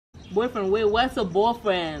Boyfriend, where? What's a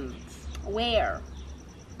boyfriend? Where?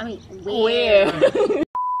 I mean, where?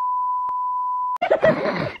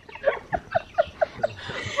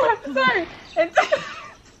 Sorry.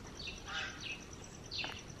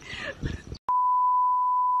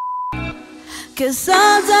 Cause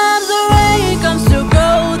sometimes the rain comes to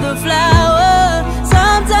grow the flower,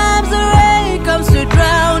 sometimes the rain comes to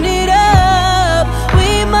drown it up.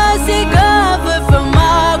 We must seek comfort from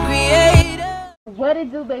our creator. What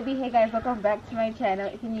it do, baby? Hey guys, welcome back to my channel.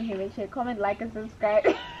 If you're new here, make sure you comment, like, and subscribe.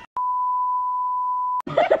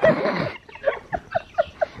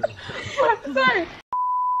 Sorry.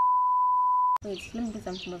 Wait, let me get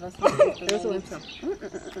some of us. I also want some.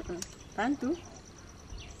 Tantu.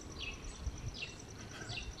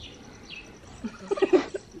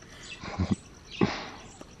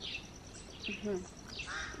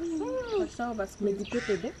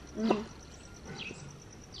 Medicated, eh?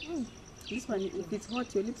 This one, if it's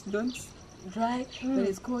hot, your lips don't dry. When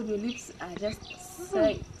it's cold, your lips are just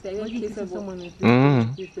kissable.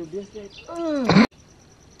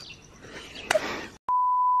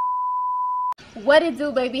 What it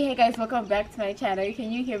do, baby? Hey guys, welcome back to my channel. If you're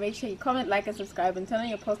new here, make sure you comment, like, and subscribe, and turn on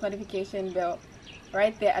your post notification bell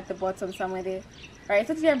right there at the bottom somewhere there. Alright,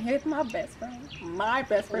 so today I'm here with my best friend. My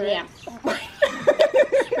best friend. Yeah.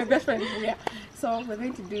 My best friend is Ria. So we're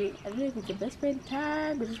going to do, I don't know if it's a best friend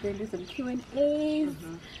tag. We're just going to do some Q&As.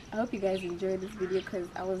 I hope you guys enjoyed this video because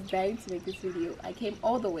I was dying to make this video. I came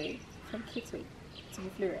all the way from Kitwe to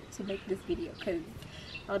Flora to make this video because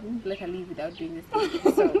I wouldn't let her leave without doing this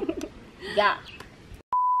video. So yeah.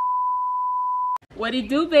 What it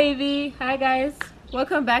do, baby? Hi guys,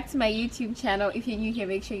 welcome back to my YouTube channel. If you're new here,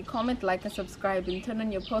 make sure you comment, like, and subscribe, and turn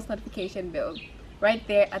on your post notification bell right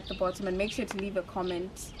there at the bottom, and make sure to leave a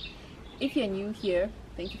comment. If you're new here,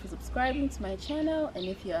 thank you for subscribing to my channel, and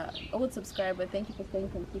if you're an old subscriber, thank you for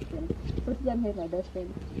staying consistent. So today I'm here with my best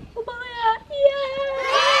friend.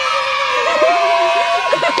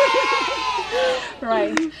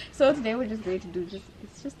 Right, so today we're just going to do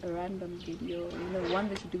it's just a random video, you know, one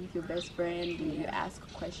that you do with your best friend. You ask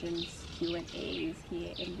questions, Q&As here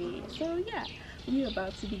and there. So yeah, we're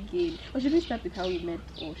about to begin. Or should we start with how we met,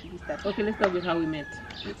 or should we start? Okay, let's start with how we met.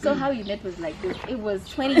 So how we met was like this. It was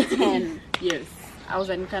 2010. Yes. I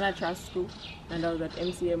was at Nkana Trust School, And I was at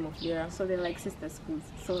MCM of Lira. so they're like sister schools.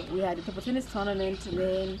 So we had a table tennis tournament, and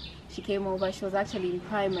then she came over. She was actually in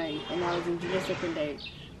primary and I was in junior secondary,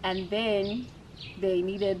 and then they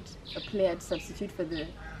needed a player to substitute for the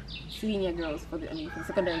senior girls, for the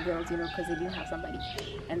secondary girls, you know, because they didn't have somebody.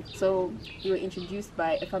 And so we were introduced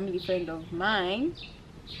by a family friend of mine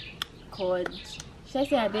called, should I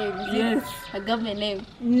say her name? Is Yes. it her government name?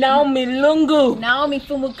 Naomi Lungu. Naomi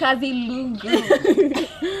Fumukazi Lungu.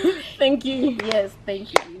 Thank you. Yes,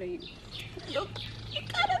 thank you. You know, you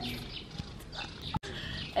got it.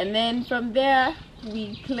 And then from there,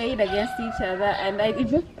 we played against each other, and it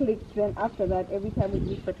just clicked. Then after that, every time we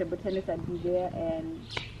meet for table tennis, I'd be there and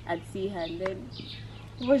I'd see her, and then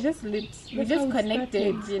it was just lit. We That's just how it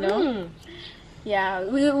connected, started. you know. Yeah,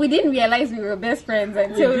 we didn't realize we were best friends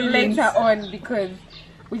until We didn't. later on, because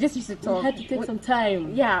we just used to talk. We had to take some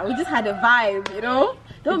time. Yeah, we just had a vibe, you know.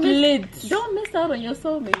 Don't miss out on your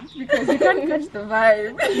soulmate because you can't catch the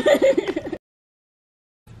vibe.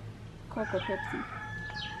 Coke or Pepsi?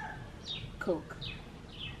 Coke.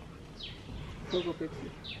 Coke or Pepsi?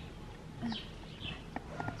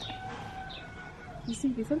 You see,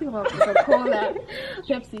 there's something about Coca-Cola.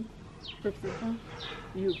 Pepsi. Pepsi.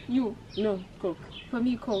 You. No, Coke. For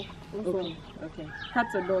me, Coke. Also. Okay. Okay.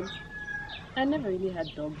 Cats or dogs? I never really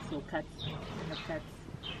had dogs or cats. I had cats.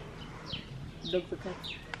 Dogs or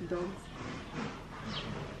cats? Dogs.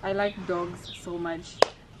 I like dogs so much.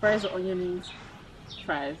 Fries or onion rings?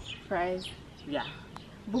 Fries. Fries. Yeah.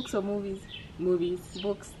 Books or movies? Movies.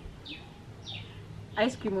 Books.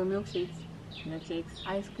 Ice cream or milkshakes? Milkshakes.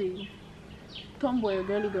 Ice cream. Tomboy or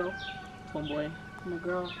girly girl? Tomboy. I'm a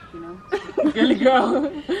girl, you know. Girly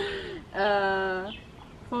girl.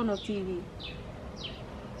 Phone or TV?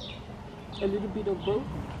 A little bit of both.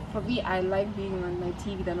 For me, I like being on my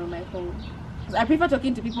TV than on my phone. 'Cause I prefer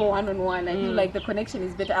talking to people one-on-one. I feel like the connection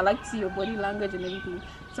is better. I like to see your body language and everything.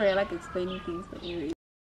 Sorry, I like explaining things, but anyway.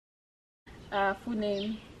 Full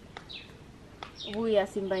name? Vuya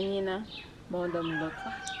Simbanyina. Maunda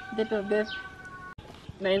Mloka. Date of birth?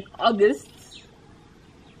 9th August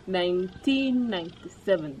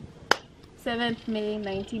 1997. 7th May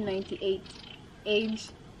 1998.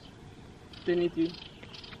 Age? 23.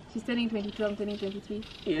 She's turning 22. I'm turning 23.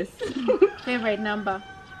 Yes. Favorite number?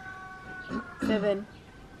 7.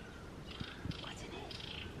 What's your name?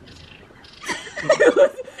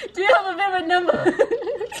 Do you have a favorite number?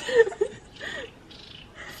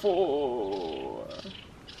 4.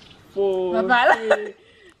 Mapala.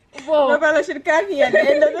 4. Mapala should come here at the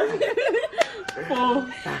end of the 4.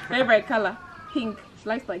 Favorite color? Pink. She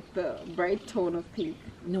likes like the bright tone of pink.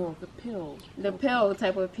 No, the pill. The pale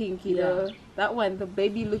type of pink, you know. That one, the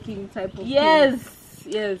baby looking type of Yes.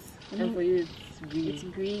 pink. Yes. And for you, it's green. It's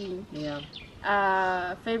green.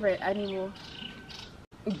 Yeah. Favorite animal?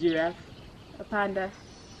 Giraffe. A panda.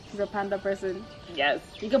 She's a panda person. Yes.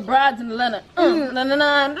 You got broads in Atlanta.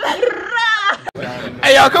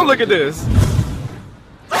 Hey y'all, come look at this.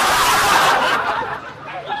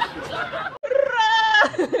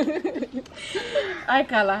 Eye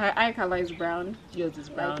color. Her eye color is brown. Yours is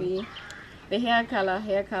brown. Like me. The hair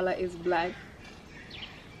color is black.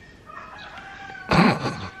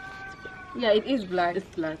 Yeah, it is black.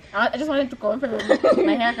 It's black. I just wanted to confirm.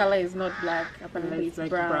 My hair color is not black. Apparently, It's it's like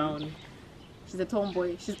brown. She's a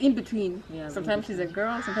tomboy. She's in between. Yeah, sometimes she's a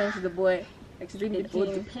girl. Sometimes she's a boy. Like she's in It all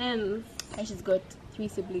between. depends. And she's got 3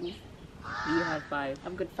 siblings. You have 5.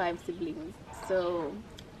 I've got 5 siblings. So,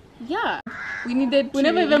 yeah, we needed. We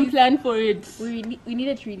never even planned for it. We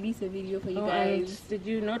needed to release a video for you And guys. did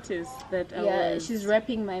you notice that I Yeah, was... she's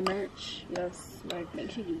repping my merch. Yes, like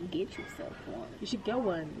Make sure you get yourself one. you should get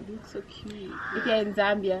one. It looks so cute. If you're in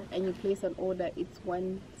Zambia and you place an order, it's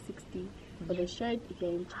 160 for the shirt. If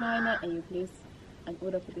you're in China and you place an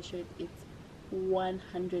order for the shirt, it's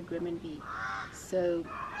 100 renminbi. So,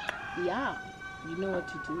 yeah, You know what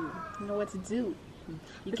to do. you know what to do.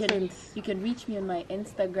 You Different. can reach me on my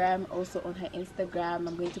Instagram, also on her Instagram.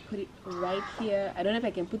 I'm going to put it right here. I don't know if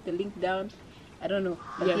I can put the link down. I don't know.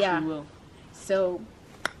 But Yes, yeah. you will. So,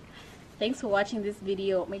 thanks for watching this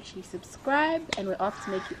video. Make sure you subscribe, and we're off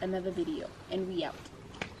to make you another video. And we out.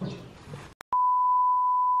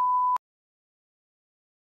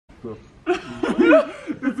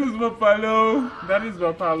 This is Buffalo. That is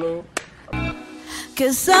Buffalo.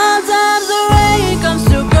 'Cause sometimes